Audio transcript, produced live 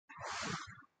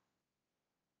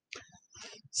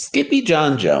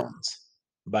Skippyjon Jones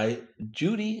by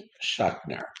Judy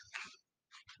Schuckner.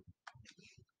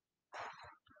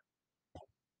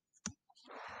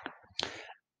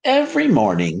 Every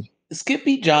morning,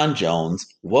 Skippyjon Jones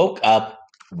woke up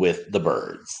with the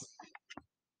birds.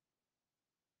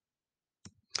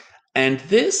 And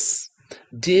this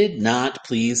did not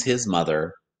please his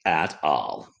mother at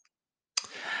all.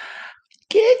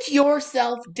 "Get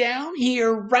yourself down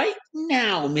here right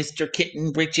now, Mr.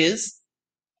 Kitten Britches,"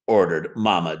 ordered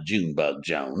Mama Junebug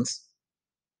Jones.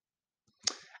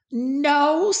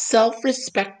 "No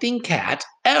self-respecting cat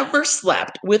ever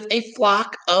slept with a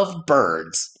flock of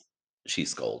birds," she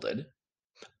scolded,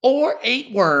 "or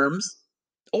ate worms,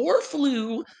 or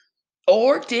flew,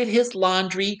 or did his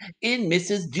laundry in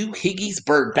Mrs. Doohiggy's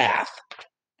bird bath."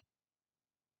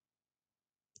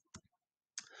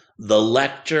 The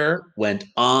lecture went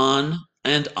on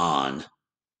and on,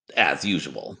 as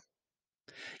usual.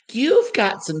 "You've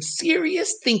got some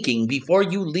serious thinking before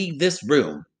you leave this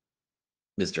room,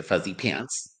 Mr. Fuzzy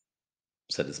Pants,"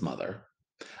 said his mother,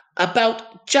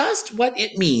 "about just what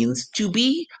it means to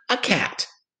be a cat,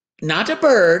 not a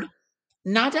bird,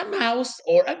 not a mouse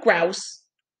or a grouse,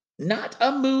 not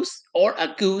a moose or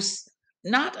a goose,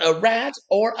 not a rat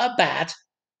or a bat.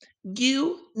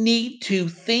 You need to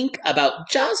think about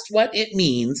just what it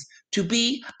means to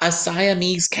be a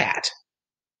Siamese cat.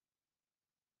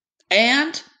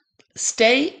 And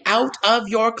stay out of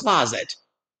your closet,"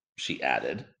 she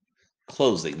added,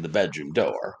 closing the bedroom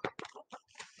door.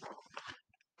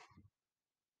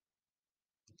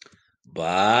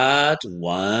 But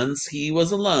once he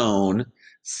was alone,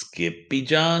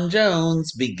 Skippyjon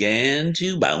Jones began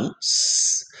to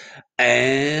bounce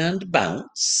and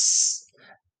bounce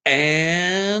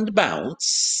and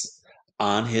bounce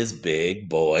on his big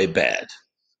boy bed.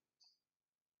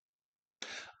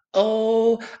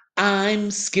 "Oh, I'm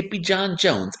Skippyjon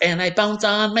Jones, and I bounce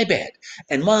on my bed,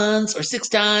 and once or 6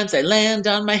 times I land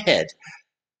on my head."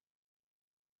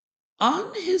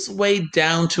 On his way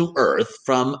down to earth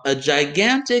from a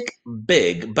gigantic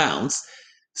big bounce,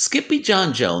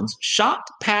 Skippyjon Jones shot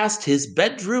past his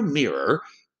bedroom mirror.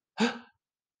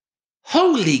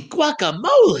 "Holy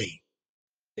guacamole!"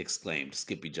 exclaimed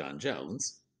Skippyjon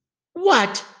Jones.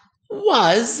 "What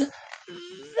was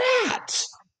that?"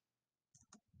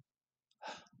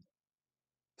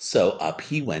 So up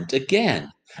he went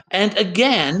again, and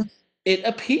again it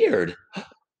appeared.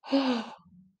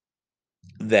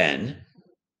 Then,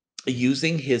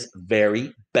 using his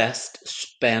very best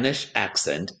Spanish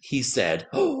accent, he said,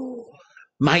 "Oh,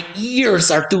 my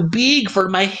ears are too big for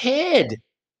my head.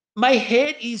 My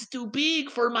head is too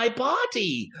big for my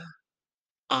body.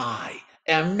 I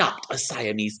am not a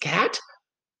Siamese cat.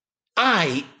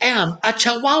 I am a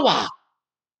Chihuahua."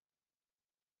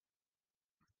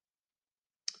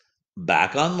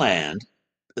 Back on land,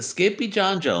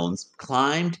 Skippyjon Jones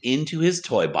climbed into his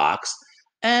toy box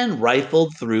and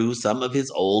rifled through some of his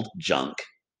old junk.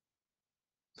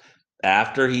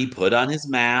 After he put on his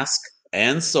mask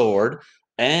and sword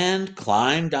and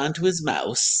climbed onto his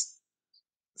mouse,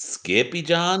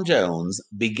 Skippyjon Jones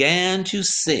began to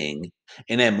sing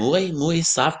in a muy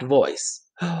soft voice.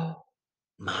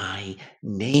 "My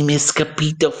name is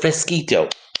Scapito Fresquito.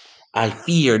 I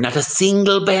fear not a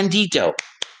single bandito.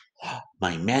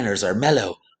 My manners are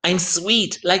mellow. I'm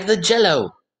sweet like the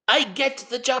jello. I get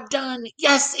the job done.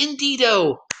 Yes,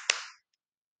 indeedo."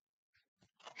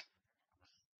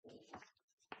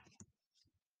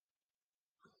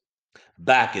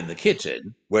 Back in the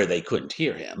kitchen, where they couldn't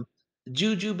hear him,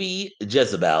 Jujubee,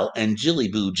 Jezebel, and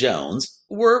Jillyboo Jones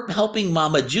were helping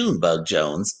Mama Junebug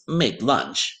Jones make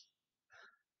lunch.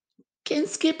 "Can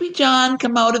Skippyjon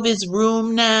come out of his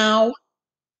room now?"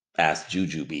 asked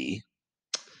Jujubee.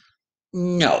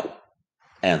 "No,"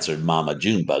 answered Mama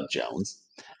Junebug Jones.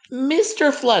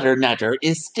 "Mr. Flutternutter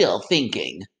is still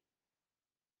thinking."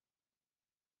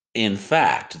 In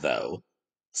fact, though,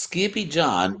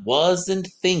 Skippyjon wasn't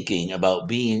thinking about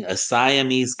being a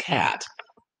Siamese cat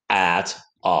at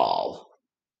all.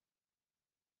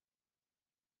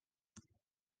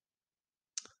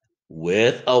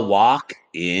 With a walk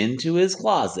into his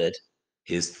closet,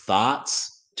 his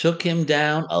thoughts took him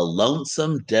down a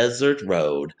lonesome desert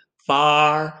road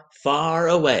far, far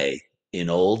away in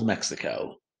old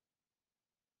Mexico.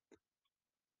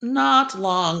 Not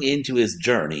long into his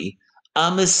journey, a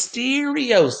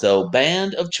mysterioso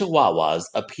band of Chihuahuas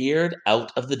appeared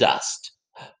out of the dust.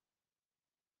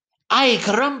 "Ay,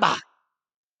 caramba!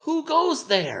 Who goes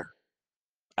there?"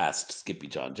 asked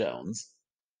Skippyjon Jones.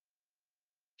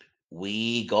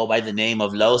 "We go by the name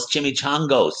of Los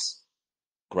Chimichangos,"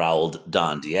 growled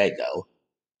Don Diego,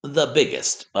 the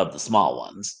biggest of the small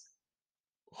ones.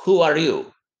 Who are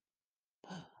you?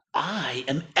 I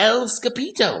am El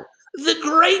Scapito, the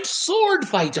great sword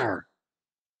fighter,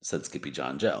 said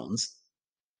Skippyjon Jones.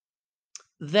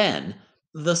 Then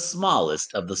the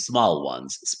smallest of the small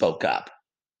ones spoke up.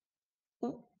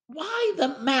 Why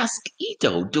the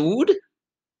Maskito, dude?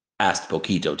 Asked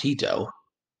Poquito Tito.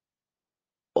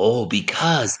 Oh,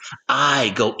 because I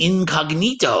go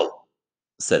incognito,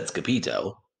 said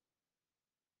Scapito.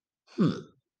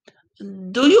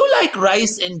 Do you like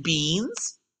rice and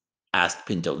beans? Asked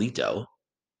Pintolito.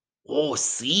 Oh,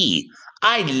 see,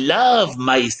 I love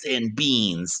mice and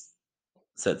beans,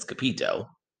 said Scapito.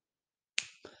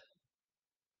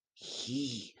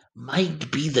 He might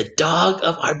be the dog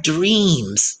of our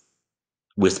dreams,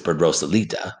 whispered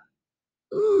Rosalita.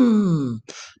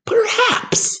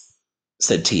 Perhaps,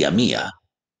 said Tia Mia,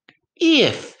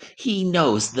 if he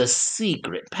knows the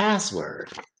secret password.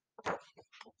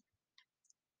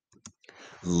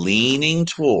 Leaning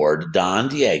toward Don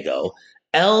Diego,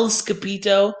 El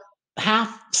Scapito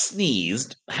half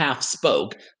sneezed, half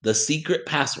spoke the secret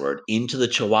password into the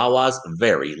Chihuahua's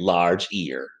very large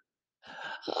ear.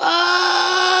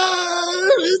 Ah,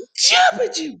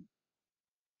 Chapaju!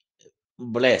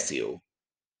 Bless you,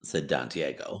 said Don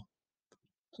Diego.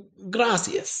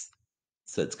 Gracias,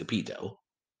 said Scapito.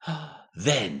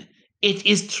 Then it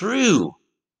is true,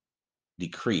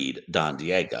 decreed Don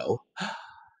Diego.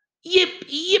 Yip,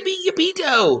 yippee,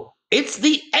 yippito! It's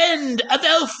the end of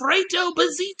El Freito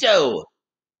Bazito!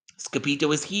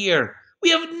 Scapito is here.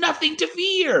 We have nothing to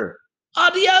fear.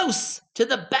 Adios to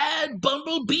the bad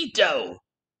Bumblebeeto.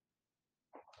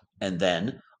 And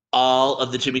then all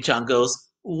of the chimichangos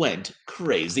went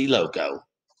crazy loco.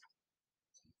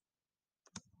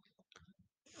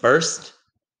 First,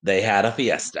 they had a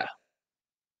fiesta.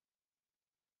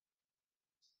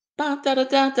 Da, da, da,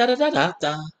 da, da, da, da,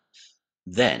 da.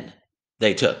 Then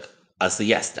they took a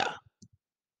siesta.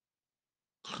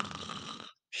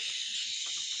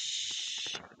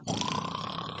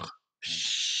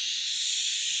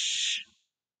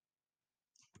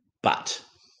 But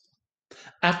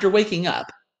after waking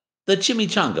up, the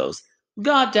chimichangos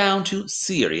got down to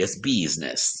serious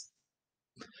business.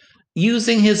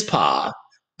 Using his paw,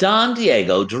 Don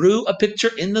Diego drew a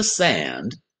picture in the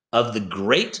sand of the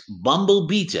great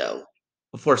Bumblebeeto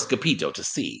for Scapito to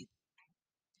see.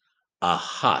 A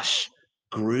hush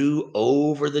grew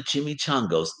over the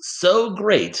chimichangos so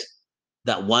great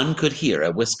that one could hear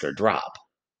a whisker drop.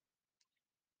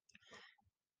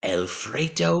 El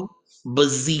Freito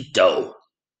Bazito,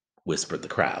 whispered the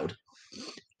crowd.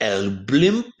 El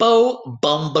Blimpo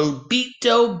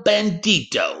Bumblebeeto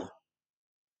Bandito.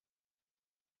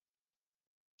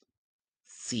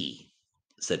 See,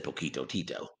 said Poquito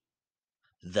Tito.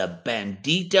 The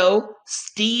bandito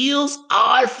steals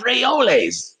our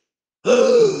frijoles.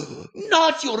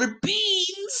 Not your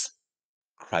beans,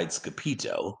 cried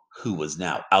Scapito, who was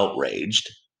now outraged.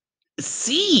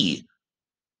 See,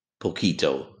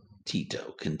 Poquito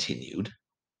Tito continued.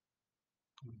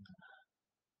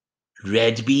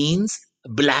 Red beans,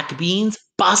 black beans,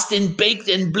 Boston baked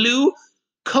and blue,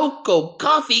 cocoa,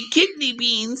 coffee, kidney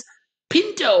beans,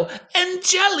 pinto, and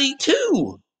jelly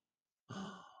too.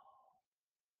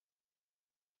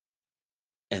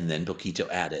 And then Poquito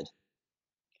added,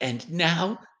 and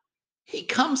now he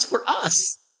comes for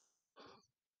us.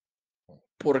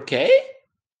 ¿Por qué?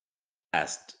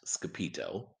 Asked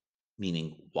Scapito,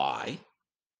 meaning why?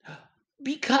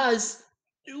 Because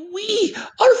we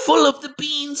are full of the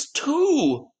beans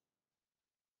too.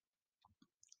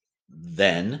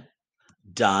 Then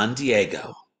Don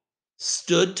Diego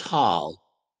stood tall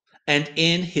and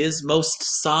in his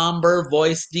most somber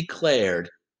voice declared,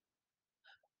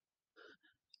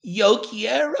 Yo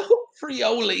quiero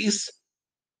frijoles.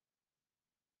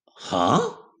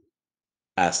 Huh?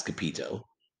 Asked Capito.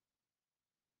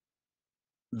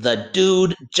 The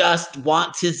dude just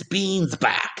wants his beans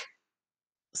back,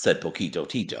 said Poquito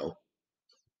Tito.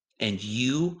 And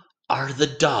you are the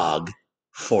dog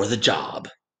for the job.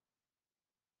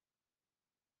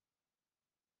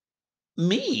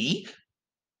 Me?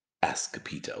 Asked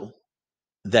Capito.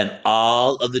 Then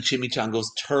all of the chimichangos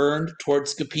turned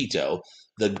towards Scapito,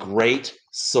 the great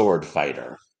sword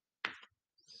fighter.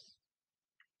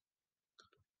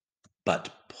 But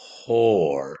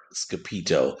poor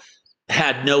Scapito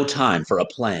had no time for a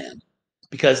plan,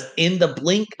 because in the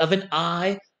blink of an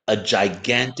eye, a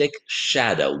gigantic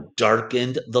shadow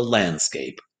darkened the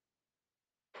landscape.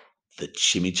 The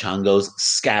chimichangos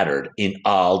scattered in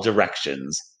all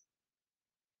directions.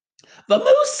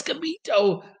 Vamos,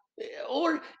 Scapito,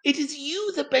 or it is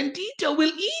you the bandito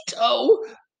will eat, oh,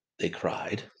 they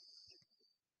cried.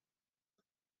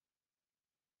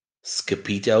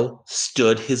 Skippyjo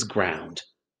stood his ground,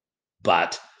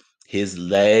 but his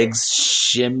legs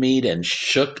shimmied and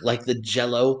shook like the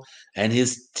jello, and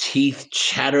his teeth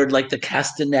chattered like the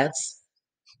castanets.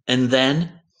 And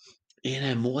then, in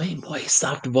a muy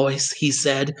soft voice, he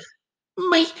said,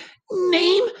 "My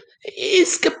name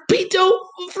is Capito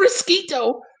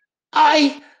Fresquito.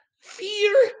 I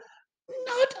fear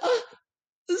not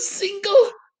a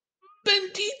single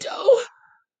bandito."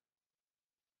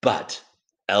 But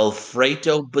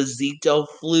Alfredo Bazito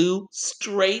flew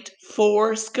straight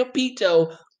for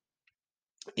Scapito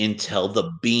until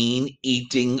the bean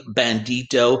eating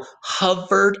bandito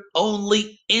hovered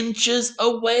only inches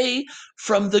away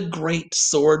from the great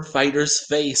sword fighter's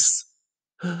face.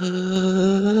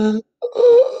 "Holy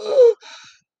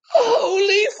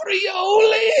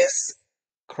frioles!"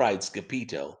 cried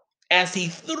Scapito as he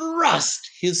thrust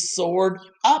his sword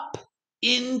up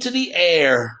into the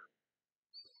air.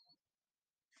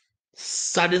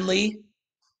 Suddenly,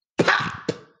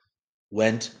 pop,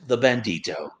 went the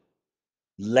bandito,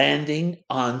 landing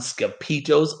on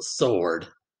Scapito's sword.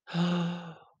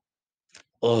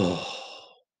 Oh,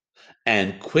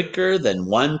 and quicker than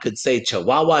one could say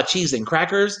Chihuahua cheese and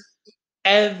crackers,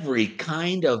 every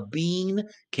kind of bean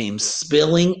came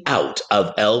spilling out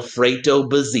of Alfredo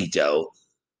Bazito,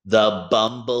 the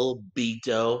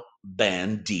Bumblebeeto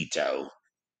Bandito.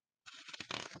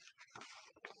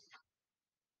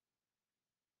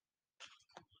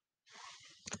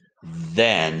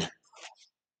 Then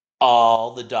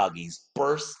all the doggies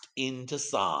burst into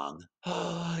song.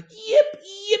 Yip,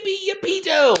 yippee,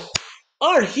 yippito!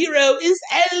 Our hero is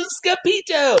El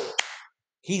Scapito!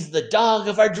 He's the dog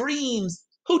of our dreams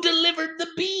who delivered the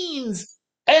beans!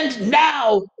 And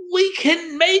now we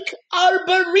can make our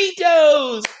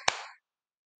burritos!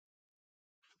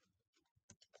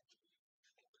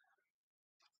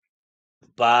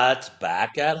 But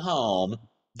back at home,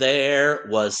 there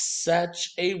was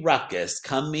such a ruckus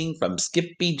coming from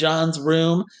Skippyjon's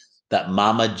room that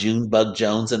Mama Junebug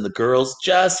Jones and the girls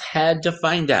just had to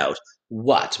find out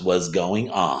what was going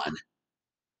on.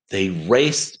 They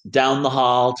raced down the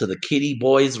hall to the kitty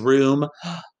boy's room.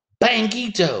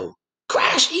 Bangito!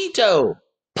 Crash-ito!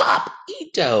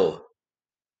 Pop-ito!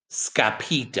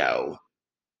 Scapito!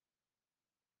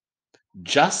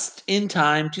 Just in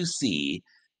time to see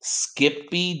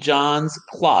Skippyjon's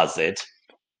closet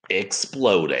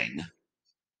exploding.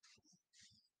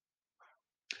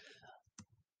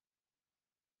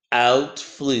 Out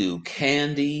flew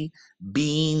Candy,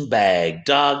 Beanbag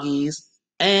Doggies,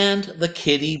 and the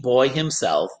kitty boy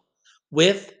himself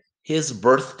with his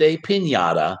birthday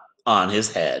pinata on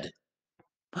his head.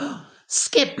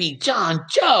 "Skippyjon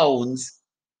Jones!"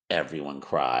 everyone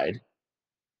cried.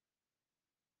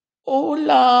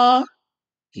 "Hola!"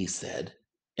 he said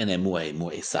in a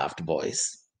muy soft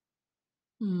voice.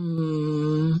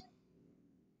 Hmm.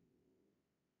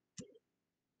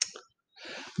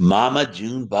 Mama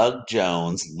Junebug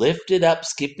Jones lifted up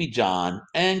Skippyjon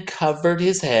and covered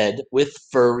his head with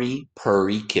furry,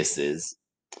 purry kisses.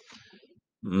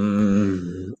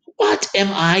 What am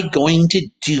I going to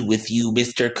do with you,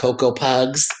 Mr. Cocoa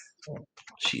Pugs?"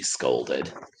 she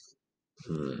scolded.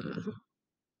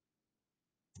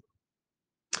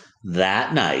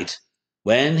 That night,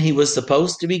 when he was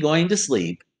supposed to be going to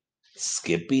sleep,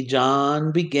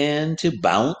 Skippyjon began to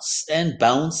bounce and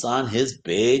bounce on his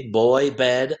big boy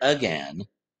bed again.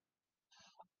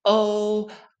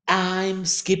 "Oh, I'm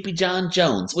Skippyjon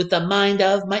Jones with a mind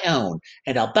of my own,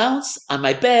 and I'll bounce on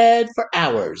my bed for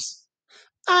hours.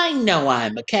 I know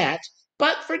I'm a cat,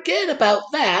 but forget about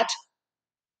that."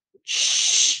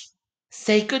 "Shh!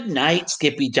 Say good night,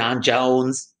 Skippyjon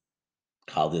Jones,"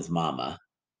 called his mama.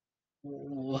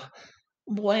 "Oh,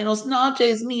 buenos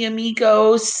noches, mi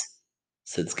amigos,"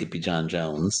 said Skippyjon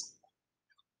Jones.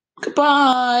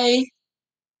 "Goodbye."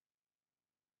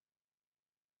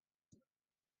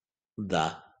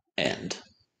 The end.